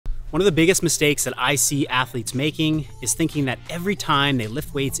One of the biggest mistakes that I see athletes making is thinking that every time they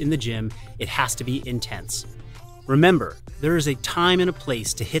lift weights in the gym, it has to be intense. Remember, there is a time and a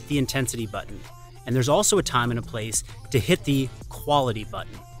place to hit the intensity button, and there's also a time and a place to hit the quality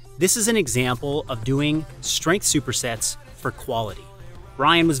button. This is an example of doing strength supersets for quality.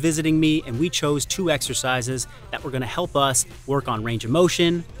 Ryan was visiting me and we chose 2 exercises that were going to help us work on range of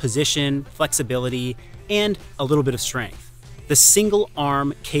motion, position, flexibility, and a little bit of strength. The single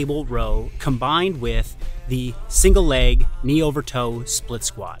arm cable row combined with the single leg knee over toe split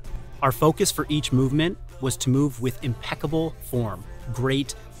squat. Our focus for each movement was to move with impeccable form,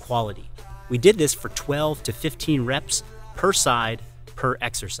 great quality. We did this for 12 to 15 reps per side per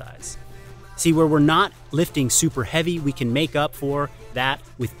exercise. See, where we're not lifting super heavy, we can make up for that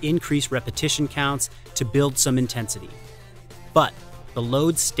with increased repetition counts to build some intensity. But the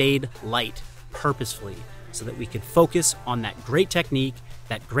load stayed light purposefully so that we could focus on that great technique,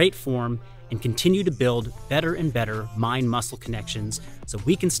 that great form, and continue to build better and better mind-muscle connections so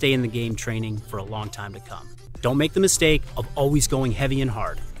we can stay in the game training for a long time to come. Don't make the mistake of always going heavy and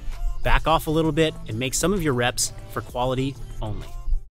hard. Back off a little bit and make some of your reps for quality only.